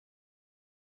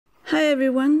Hi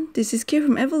everyone, this is Kira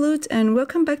from Evolute and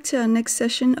welcome back to our next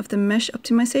session of the mesh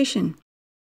optimization.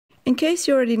 In case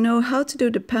you already know how to do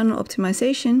the panel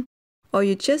optimization, or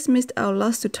you just missed our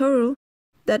last tutorial,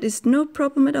 that is no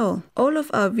problem at all. All of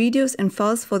our videos and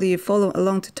files for the follow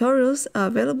along tutorials are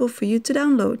available for you to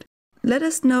download. Let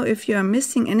us know if you are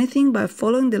missing anything by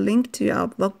following the link to our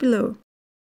blog below.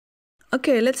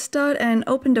 Okay, let's start and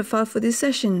open the file for this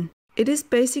session. It is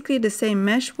basically the same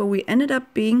mesh where we ended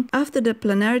up being after the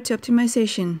planarity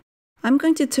optimization. I'm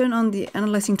going to turn on the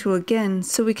analyzing tool again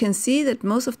so we can see that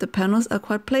most of the panels are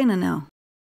quite planar now.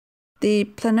 The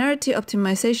planarity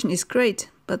optimization is great,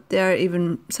 but there are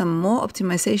even some more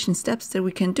optimization steps that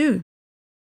we can do.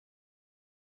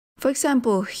 For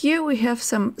example, here we have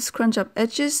some scrunch up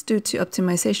edges due to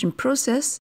optimization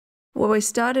process, where we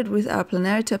started with our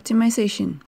planarity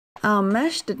optimization. Our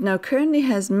mesh that now currently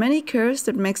has many curves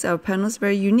that makes our panels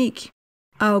very unique.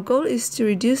 Our goal is to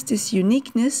reduce this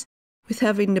uniqueness with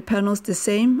having the panels the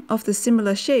same of the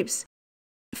similar shapes.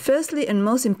 Firstly and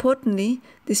most importantly,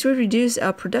 this will reduce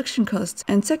our production costs,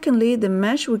 and secondly, the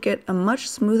mesh will get a much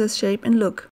smoother shape and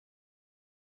look.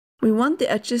 We want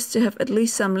the edges to have at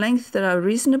least some length that are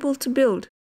reasonable to build,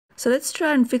 so let's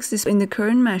try and fix this in the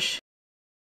current mesh.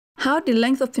 How the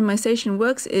length optimization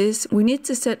works is we need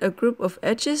to set a group of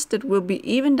edges that will be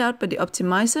evened out by the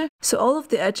optimizer, so all of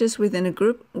the edges within a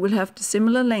group will have the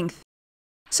similar length.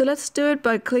 So let's do it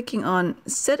by clicking on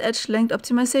Set Edge Length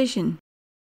Optimization.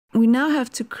 We now have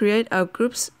to create our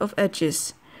groups of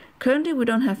edges. Currently we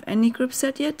don't have any group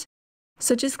set yet,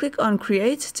 so just click on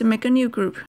Create to make a new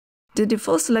group. The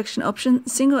default selection option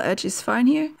Single Edge is fine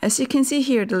here. As you can see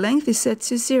here, the length is set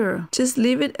to 0. Just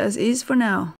leave it as is for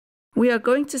now. We are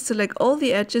going to select all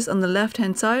the edges on the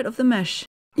left-hand side of the mesh.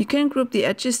 You can group the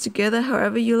edges together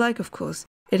however you like, of course.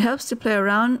 It helps to play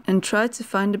around and try to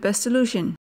find the best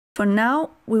solution. For now,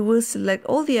 we will select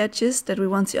all the edges that we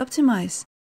want to optimize.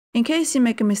 In case you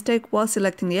make a mistake while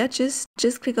selecting the edges,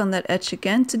 just click on that edge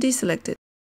again to deselect it.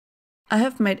 I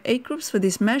have made 8 groups for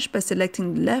this mesh by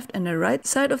selecting the left and the right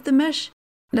side of the mesh.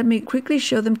 Let me quickly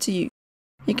show them to you.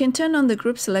 You can turn on the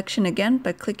group selection again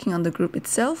by clicking on the group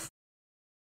itself,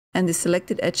 and the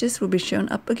selected edges will be shown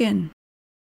up again.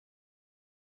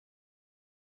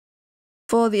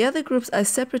 For the other groups, I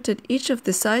separated each of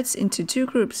the sides into 2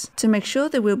 groups to make sure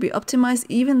they will be optimized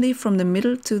evenly from the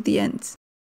middle to the ends.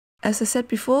 As I said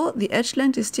before, the edge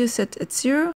length is still set at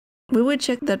 0. We will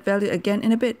check that value again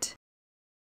in a bit.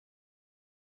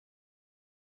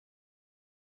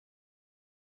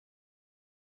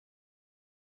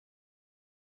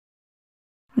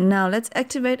 Now let's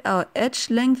activate our edge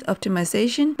length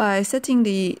optimization by setting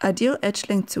the ideal edge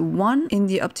length to 1 in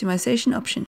the optimization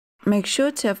option. Make sure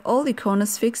to have all the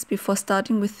corners fixed before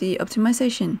starting with the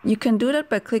optimization. You can do that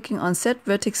by clicking on Set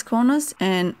Vertex Corners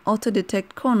and Auto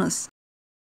Detect Corners.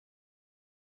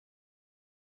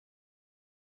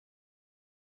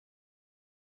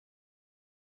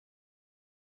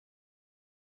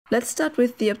 Let's start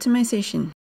with the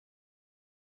optimization.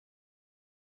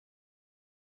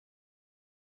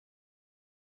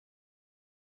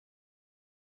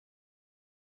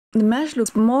 The mesh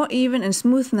looks more even and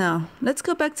smooth now. Let's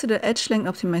go back to the edge length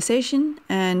optimization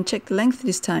and check the length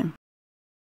this time.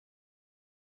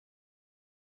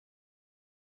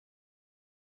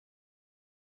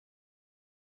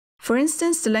 For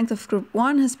instance, the length of group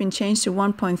 1 has been changed to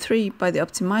 1.3 by the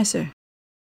optimizer.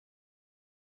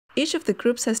 Each of the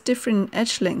groups has different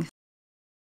edge length.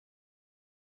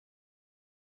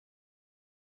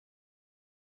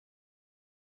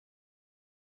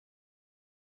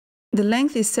 The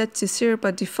length is set to 0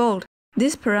 by default.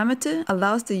 This parameter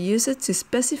allows the user to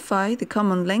specify the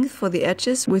common length for the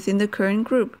edges within the current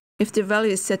group. If the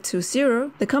value is set to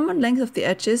 0, the common length of the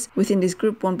edges within this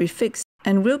group won't be fixed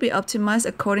and will be optimized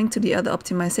according to the other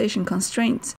optimization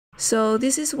constraints. So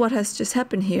this is what has just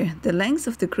happened here. The length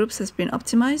of the groups has been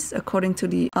optimized according to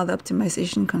the other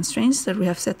optimization constraints that we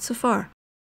have set so far.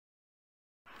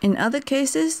 In other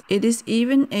cases, it is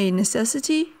even a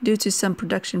necessity due to some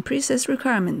production process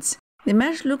requirements. The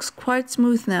mesh looks quite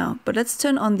smooth now, but let's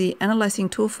turn on the analyzing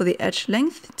tool for the edge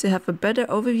length to have a better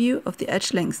overview of the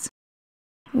edge lengths.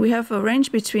 We have a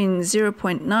range between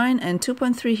 0.9 and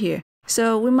 2.3 here,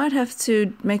 so we might have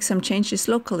to make some changes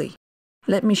locally.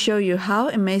 Let me show you how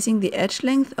amazing the edge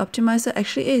length optimizer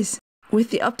actually is. With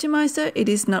the optimizer, it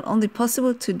is not only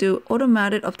possible to do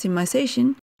automated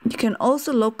optimization, you can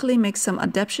also locally make some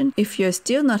adaptation if you're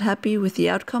still not happy with the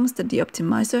outcomes that the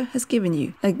optimizer has given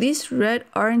you, like these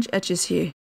red-orange edges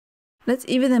here. Let's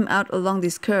even them out along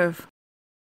this curve.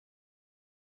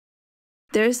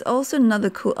 There is also another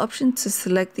cool option to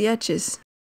select the edges.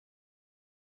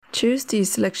 Choose the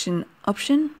selection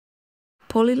option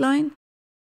polyline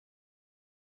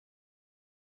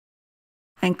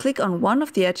and click on one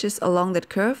of the edges along that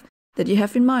curve that you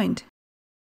have in mind.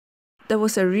 That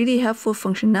was a really helpful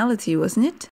functionality, wasn't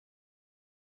it?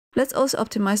 Let's also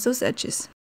optimize those edges.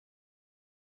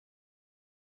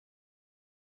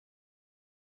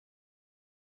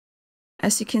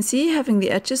 As you can see, having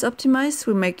the edges optimized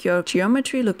will make your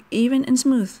geometry look even and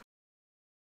smooth.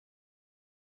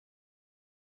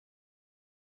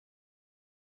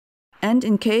 And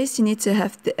in case you need to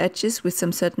have the edges with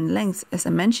some certain length, as I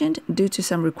mentioned, due to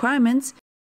some requirements,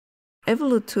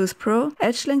 EvoluteTools Pro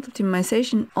Edge Length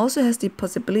Optimization also has the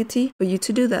possibility for you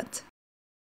to do that.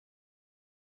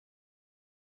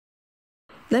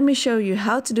 Let me show you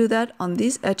how to do that on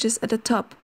these edges at the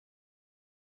top.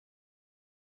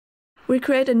 We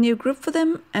create a new group for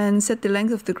them and set the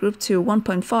length of the group to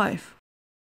 1.5.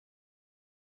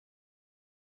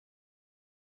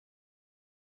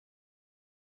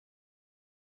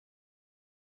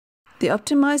 The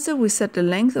optimizer will set the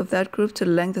length of that group to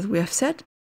the length that we have set,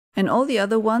 and all the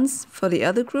other ones for the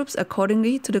other groups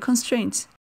accordingly to the constraints.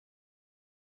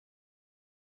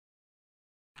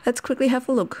 Let's quickly have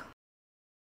a look.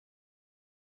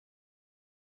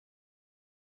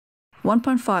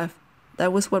 1.5.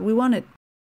 That was what we wanted.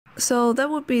 So that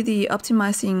would be the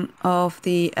optimizing of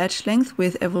the edge length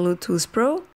with EvoluteTools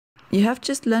Pro. You have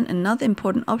just learned another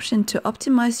important option to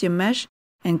optimize your mesh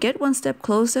and get one step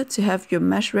closer to have your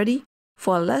mesh ready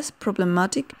for a less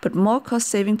problematic but more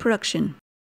cost-saving production.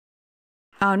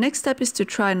 Our next step is to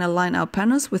try and align our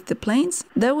panels with the planes.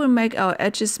 That will make our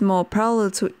edges more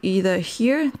parallel to either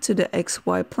here to the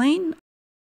XY plane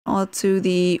or to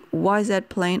the YZ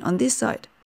plane on this side.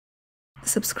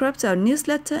 Subscribe to our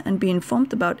newsletter and be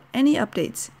informed about any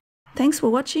updates. Thanks for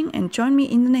watching and join me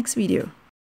in the next video.